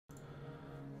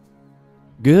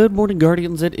Good morning,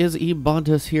 Guardians. It is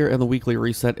Ebontis here, and the weekly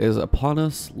reset is upon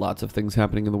us. Lots of things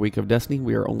happening in the week of Destiny.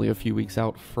 We are only a few weeks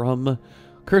out from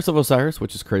Curse of Osiris,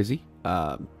 which is crazy.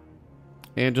 And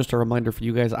just a reminder for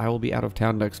you guys, I will be out of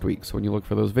town next week. So when you look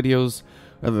for those videos,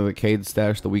 whether the Cade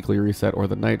Stash, the weekly reset, or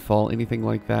the Nightfall, anything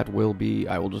like that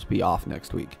I will just be off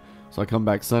next week. So I come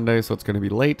back Sunday, so it's going to be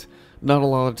late, not a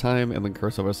lot of time, and then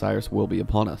Curse of Osiris will be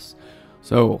upon us.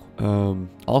 So,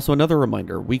 also another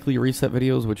reminder, weekly reset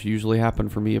videos, which usually happen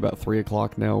for me about 3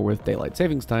 o'clock now with daylight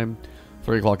savings time,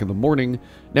 3 o'clock in the morning,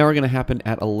 now are going to happen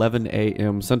at 11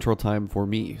 a.m. Central Time for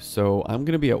me. So I'm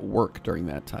going to be at work during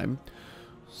that time.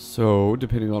 So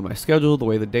depending on my schedule, the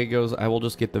way the day goes, I will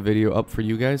just get the video up for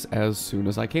you guys as soon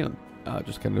as I can.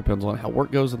 Just kind of depends on how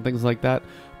work goes and things like that.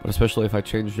 But especially if I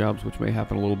change jobs, which may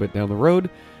happen a little bit down the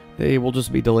road, they will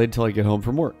just be delayed till I get home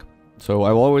from work. So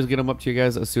I will always get them up to you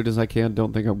guys as soon as I can.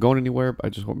 Don't think I'm going anywhere. I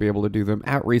just won't be able to do them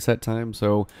at reset time.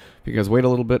 So if you guys wait a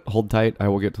little bit, hold tight. I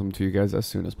will get them to you guys as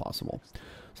soon as possible.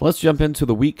 So let's jump into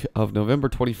the week of November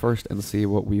 21st and see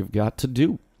what we've got to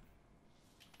do.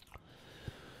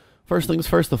 First things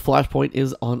first, the Flashpoint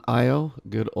is on IO.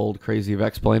 Good old crazy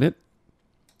Vex playing it.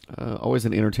 Always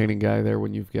an entertaining guy there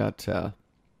when you've got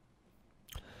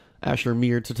Asher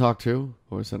Mir to talk to.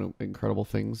 Always done incredible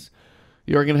things.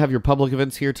 You are going to have your public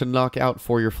events here to knock out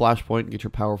for your Flashpoint and get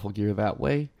your powerful gear that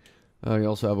way. You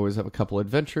also always have a couple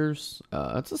adventures.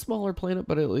 It's a smaller planet,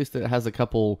 but at least it has a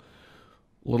little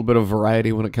bit of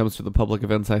variety when it comes to the public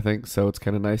events, I think. So it's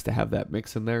kind of nice to have that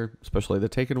mix in there, especially the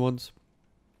Taken ones.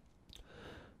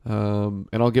 And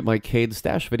I'll get my Cade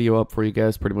Stash video up for you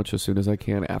guys pretty much as soon as I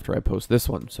can after I post this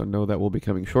one. So know that will be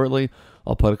coming shortly.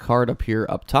 I'll put a card up here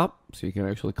up top so you can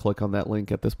actually click on that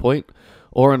link at this point.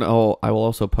 Or I will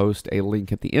also post a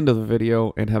link at the end of the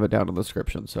video and have it down in the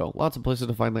description. So lots of places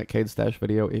to find that Cade Stash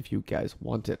video if you guys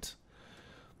want it.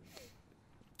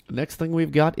 Next thing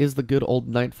we've got is the good old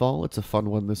Nightfall. It's a fun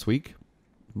one this week.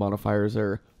 Modifiers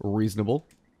are reasonable.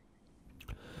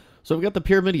 So we've got the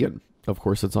Pyramidion. Of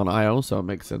course, it's on IO, so it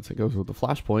makes sense it goes with the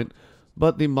Flashpoint.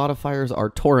 But the modifiers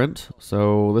are Torrent,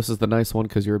 so this is the nice one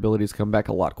because your abilities come back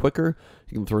a lot quicker.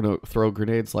 You can throw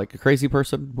grenades like a crazy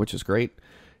person, which is great.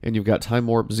 And you've got Time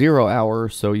Warp 0 hour,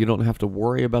 so you don't have to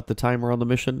worry about the timer on the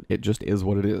mission. It just is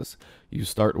what it is. You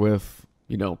start with,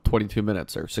 22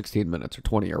 minutes or 16 minutes or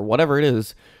 20 or whatever it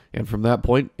is, and from that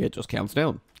point, it just counts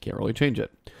down. Can't really change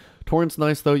it. Torrent's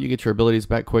nice, though. You get your abilities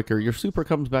back quicker. Your super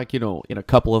comes back, in a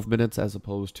couple of minutes as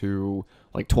opposed to,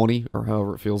 20 or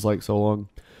however it feels like so long.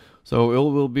 So it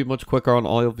will be much quicker on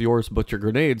all of yours, but your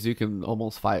grenades, you can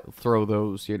almost throw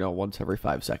those, once every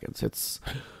 5 seconds. It's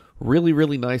really,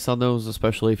 really nice on those,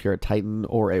 especially if you're a Titan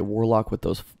or a Warlock with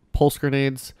those pulse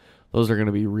grenades. Those are going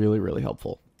to be really, really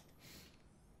helpful.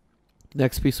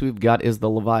 Next piece we've got is the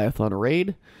Leviathan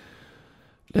raid.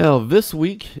 Now, this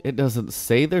week, it doesn't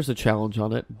say there's a challenge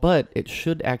on it, but it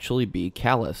should actually be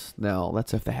Calus. Now,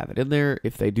 that's if they have it in there,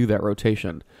 if they do that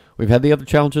rotation. We've had the other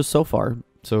challenges so far,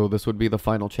 so this would be the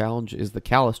final challenge, is the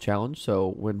Calus challenge. So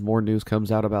when more news comes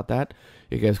out about that,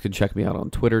 you guys can check me out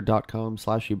on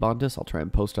twitter.com/Ebontis. I'll try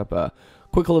and post up a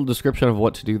quick little description of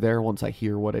what to do there once I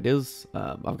hear what it is.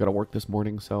 I've got to work this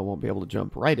morning, so I won't be able to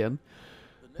jump right in.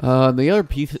 The other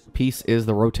piece is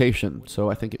the rotation,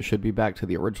 so I think it should be back to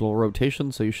the original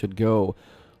rotation, so you should go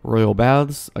Royal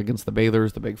Baths against the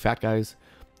Bathers, the big fat guys,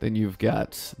 then you've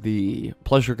got the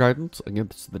Pleasure Gardens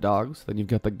against the dogs, then you've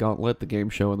got the Gauntlet, the game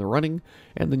show, and the running,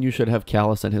 and then you should have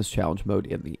Calus and his challenge mode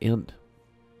in the end.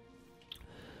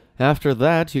 After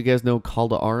that, you guys know Call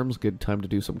to Arms, good time to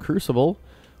do some Crucible,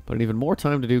 but an even more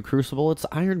time to do Crucible, it's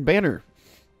Iron Banner.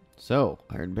 So,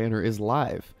 Iron Banner is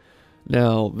live.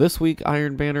 Now, this week,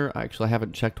 Iron Banner, I actually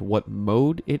haven't checked what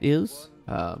mode it is.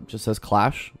 Just says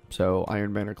Clash. So,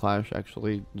 Iron Banner Clash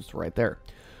actually is right there.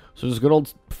 So, just good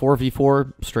old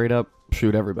 4v4, straight up,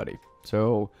 shoot everybody.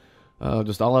 So,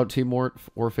 just all-out team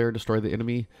warfare, destroy the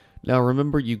enemy. Now,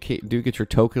 remember, you do get your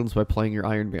tokens by playing your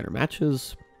Iron Banner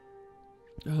matches.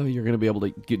 You're going to be able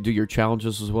to do your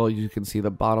challenges as well. You can see the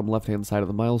bottom left-hand side of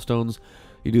the milestones.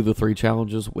 You do the 3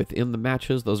 challenges within the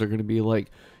matches. Those are going to be like,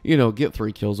 get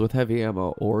 3 kills with heavy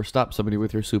ammo or stop somebody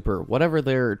with your super. Whatever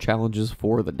their challenges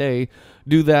for the day,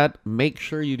 do that. Make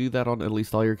sure you do that on at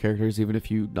least all your characters, even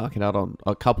if you knock it out on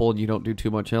a couple and you don't do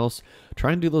too much else.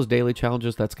 Try and do those daily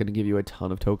challenges. That's going to give you a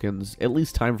ton of tokens, at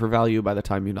least time for value by the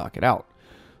time you knock it out.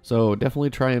 So definitely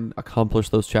try and accomplish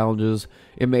those challenges.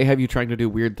 It may have you trying to do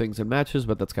weird things in matches,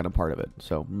 but that's kind of part of it.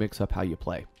 So mix up how you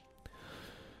play.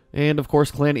 And of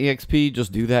course, Clan EXP,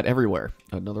 just do that everywhere.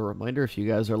 Another reminder, if you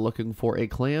guys are looking for a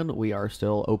clan, we are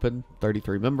still open,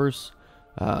 33 members.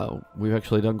 We've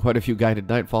actually done quite a few guided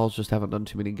Nightfalls, just haven't done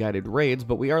too many guided raids,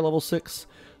 but we are level 6.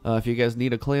 If you guys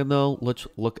need a clan, though, let's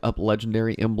look up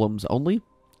Legendary Emblems only.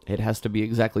 It has to be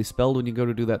exactly spelled when you go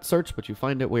to do that search, but you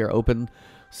find it. We are open.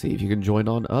 See if you can join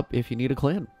on up if you need a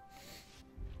clan.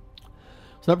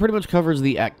 So that pretty much covers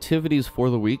the activities for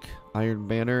the week. Iron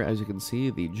Banner, as you can see,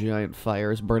 the giant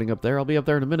fire is burning up there. I'll be up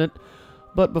there in a minute.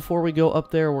 But before we go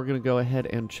up there, we're going to go ahead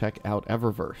and check out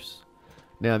Eververse.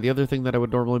 Now, the other thing that I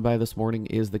would normally buy this morning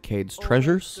is the Cade's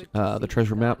Treasures. The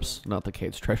treasure maps, not the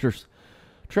Cade's Treasures.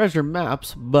 Treasure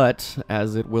maps, but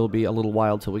as it will be a little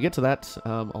while till we get to that,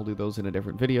 I'll do those in a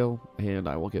different video, and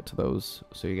I will get to those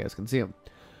so you guys can see them.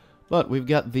 But we've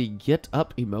got the Get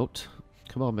Up emote.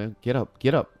 Come on, man. Get up.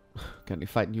 Get up. Got any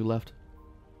fighting you left?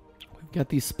 We've got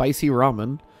the Spicy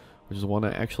Ramen, which is one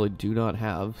I actually do not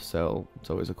have, so it's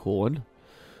always a cool one.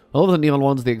 All of the neon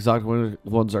ones, the exotic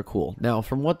ones are cool. Now,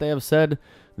 from what they have said,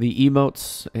 the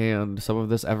emotes and some of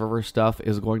this Eververse stuff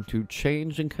is going to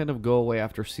change and kind of go away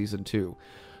after Season 2.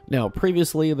 Now,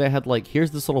 previously, they had, like,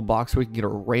 here's this little box where you can get a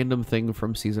random thing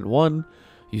from Season 1.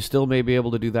 You still may be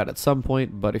able to do that at some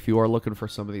point, but if you are looking for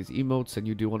some of these emotes and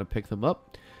you do want to pick them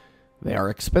up, they are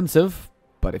expensive,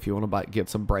 but if you want to get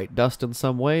some bright dust in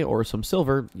some way or some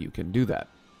silver, you can do that.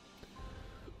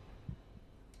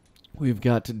 We've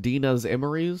got Dina's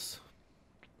Emeries.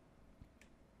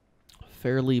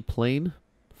 Fairly plain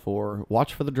for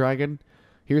Watch for the Dragon.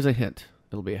 Here's a hint.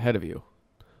 It'll be ahead of you.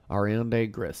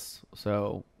 Ariande Gris.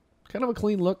 So, kind of a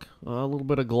clean look. A little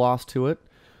bit of gloss to it.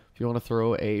 If you want to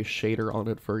throw a shader on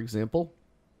it, for example.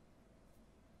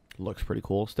 Looks pretty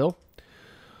cool still.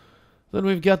 Then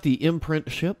we've got the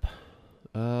Imprint ship.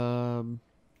 Looks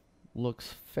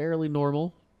fairly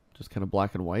normal. Just kind of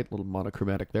black and white. A little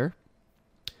monochromatic there.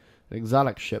 An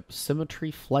exotic ship,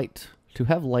 Symmetry Flight. To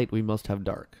have light, we must have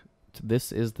dark.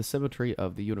 This is the symmetry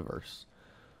of the universe.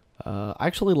 I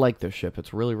actually like this ship.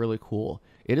 It's really, really cool.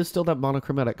 It is still that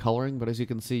monochromatic coloring, but as you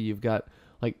can see, you've got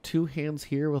like 2 hands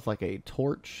here with like a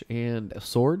torch and a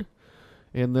sword.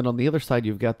 And then on the other side,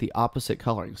 you've got the opposite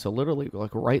coloring. So literally,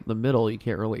 like right in the middle, you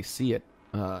can't really see it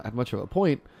at much of a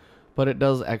point, but it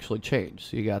does actually change.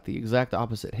 So you got the exact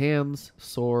opposite hands,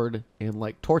 sword, and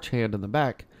like torch hand in the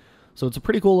back. So it's a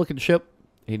pretty cool looking ship,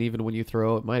 and even when you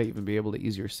throw, it might even be able to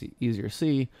easier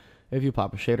see if you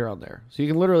pop a shader on there. So you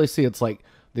can literally see it's like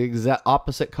the exact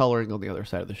opposite coloring on the other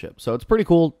side of the ship. So it's pretty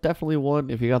cool. Definitely one,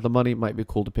 if you got the money, it might be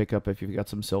cool to pick up if you've got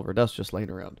some silver dust just laying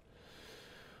around.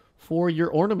 For your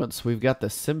ornaments, we've got the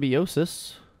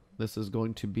Symbiosis. This is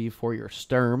going to be for your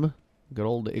Sturm. Good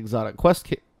old exotic quest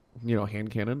kit, hand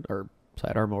cannon or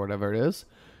sidearm or whatever it is.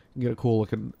 You can get a cool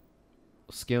looking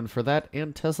skin for that,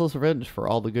 and Tesla's Revenge for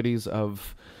all the goodies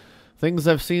of things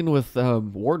I've seen with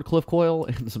Ward Cliff Coil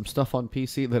and some stuff on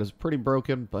PC that is pretty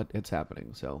broken, but it's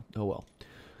happening, so oh well.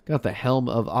 Got the Helm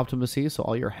of Optimacy, so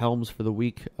all your helms for the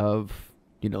week of,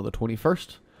 the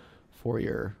 21st for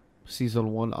your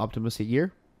Season 1 Optimacy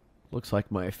gear. Looks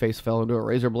like my face fell into a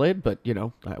razor blade, but,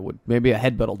 maybe a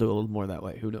headbutt will do a little more that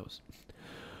way, who knows.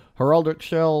 Heraldic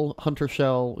Shell, Hunter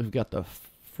Shell, we've got the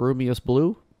Frumious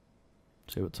Blue.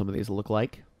 See what some of these look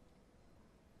like.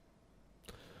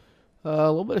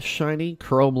 A little bit of shiny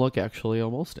chrome look, actually,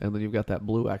 almost. And then you've got that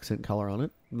blue accent color on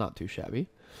it. Not too shabby.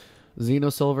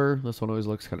 Xenosilver. This one always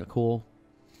looks kind of cool.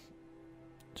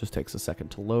 Just takes a second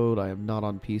to load. I am not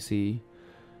on PC.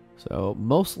 So,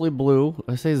 mostly blue.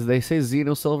 They say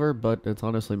Xenosilver, but it's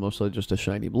honestly mostly just a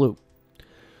shiny blue.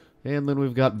 And then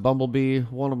we've got Bumblebee.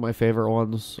 One of my favorite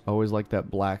ones. Always like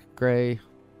that black gray.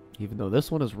 Even though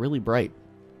this one is really bright.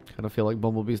 Kind of feel like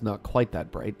Bumblebee's not quite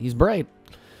that bright. He's bright.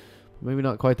 Maybe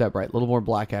not quite that bright. A little more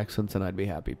black accents and I'd be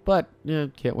happy. But, yeah,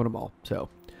 can't win them all. So,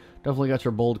 definitely got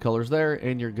your bold colors there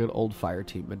and your good old Fire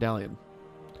Team medallion.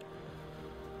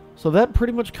 So that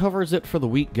pretty much covers it for the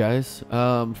week, guys.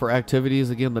 For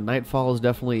activities, again, the Nightfall is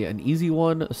definitely an easy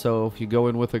one. So if you go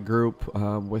in with a group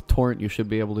with Torrent, you should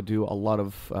be able to do a lot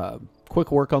of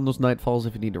quick work on those Nightfalls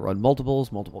if you need to run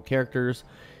multiple characters.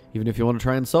 Even if you want to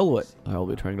try and solo it. I will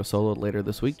be trying to solo it later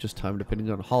this week, just time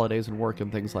depending on holidays and work and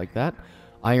things like that.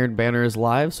 Iron Banner is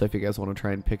live, so if you guys want to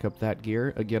try and pick up that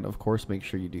gear, again, of course, make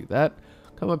sure you do that.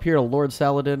 Come up here to Lord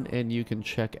Saladin, and you can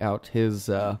check out his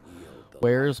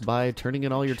wares by turning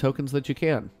in all your tokens that you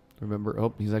can. Remember,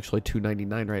 oh, he's actually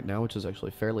 $2.99 right now, which is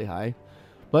actually fairly high.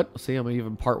 But, see, I'm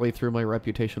even partway through my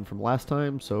reputation from last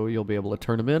time, so you'll be able to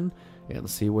turn him in and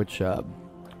see which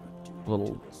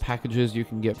little packages you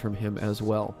can get from him as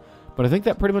well. But I think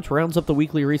that pretty much rounds up the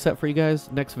weekly reset for you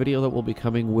guys. Next video that will be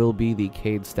coming will be the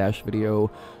Cade Stash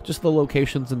video. Just the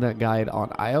locations in that guide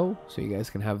on IO, so you guys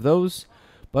can have those.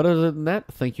 But other than that,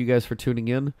 thank you guys for tuning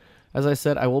in. As I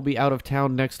said, I will be out of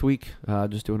town next week,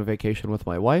 just doing a vacation with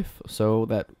my wife, so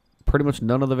that pretty much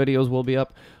none of the videos will be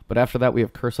up. But after that, we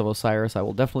have Curse of Osiris. I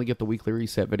will definitely get the weekly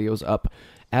reset videos up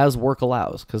as work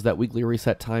allows, because that weekly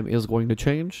reset time is going to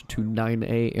change to 9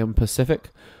 a.m. Pacific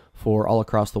for all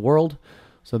across the world.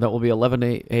 So that will be 11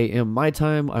 a.m. my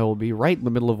time. I will be right in the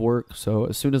middle of work, so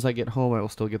as soon as I get home, I will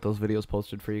still get those videos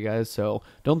posted for you guys. So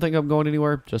don't think I'm going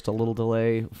anywhere, just a little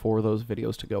delay for those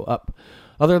videos to go up.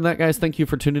 Other than that, guys, thank you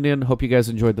for tuning in. Hope you guys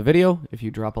enjoyed the video. If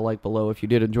you drop a like below, if you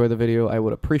did enjoy the video, I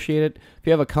would appreciate it. If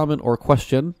you have a comment or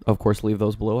question, of course, leave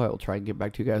those below. I will try and get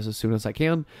back to you guys as soon as I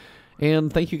can.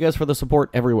 And thank you guys for the support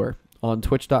everywhere. On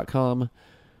twitch.com,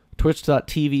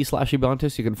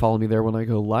 twitch.tv/Ebontis. You can follow me there when I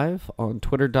go live. On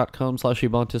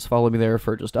twitter.com/Ebontis. Follow me there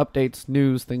for just updates,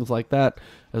 news, things like that.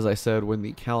 As I said, when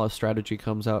the Calus strategy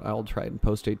comes out, I'll try and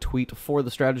post a tweet for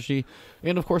the strategy.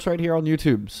 And of course, right here on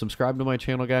YouTube. Subscribe to my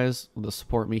channel, guys, to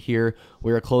support me here.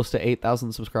 We are close to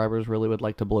 8,000 subscribers. Really would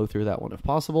like to blow through that one if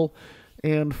possible.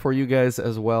 And for you guys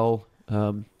as well,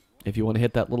 if you want to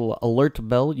hit that little alert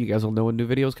bell, you guys will know when new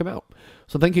videos come out.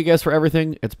 So thank you guys for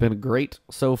everything. It's been great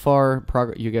so far.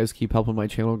 You guys keep helping my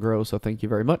channel grow, so thank you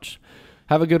very much.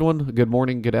 Have a good one. Good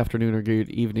morning, good afternoon, or good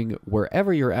evening,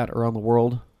 wherever you're at around the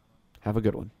world. Have a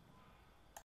good one.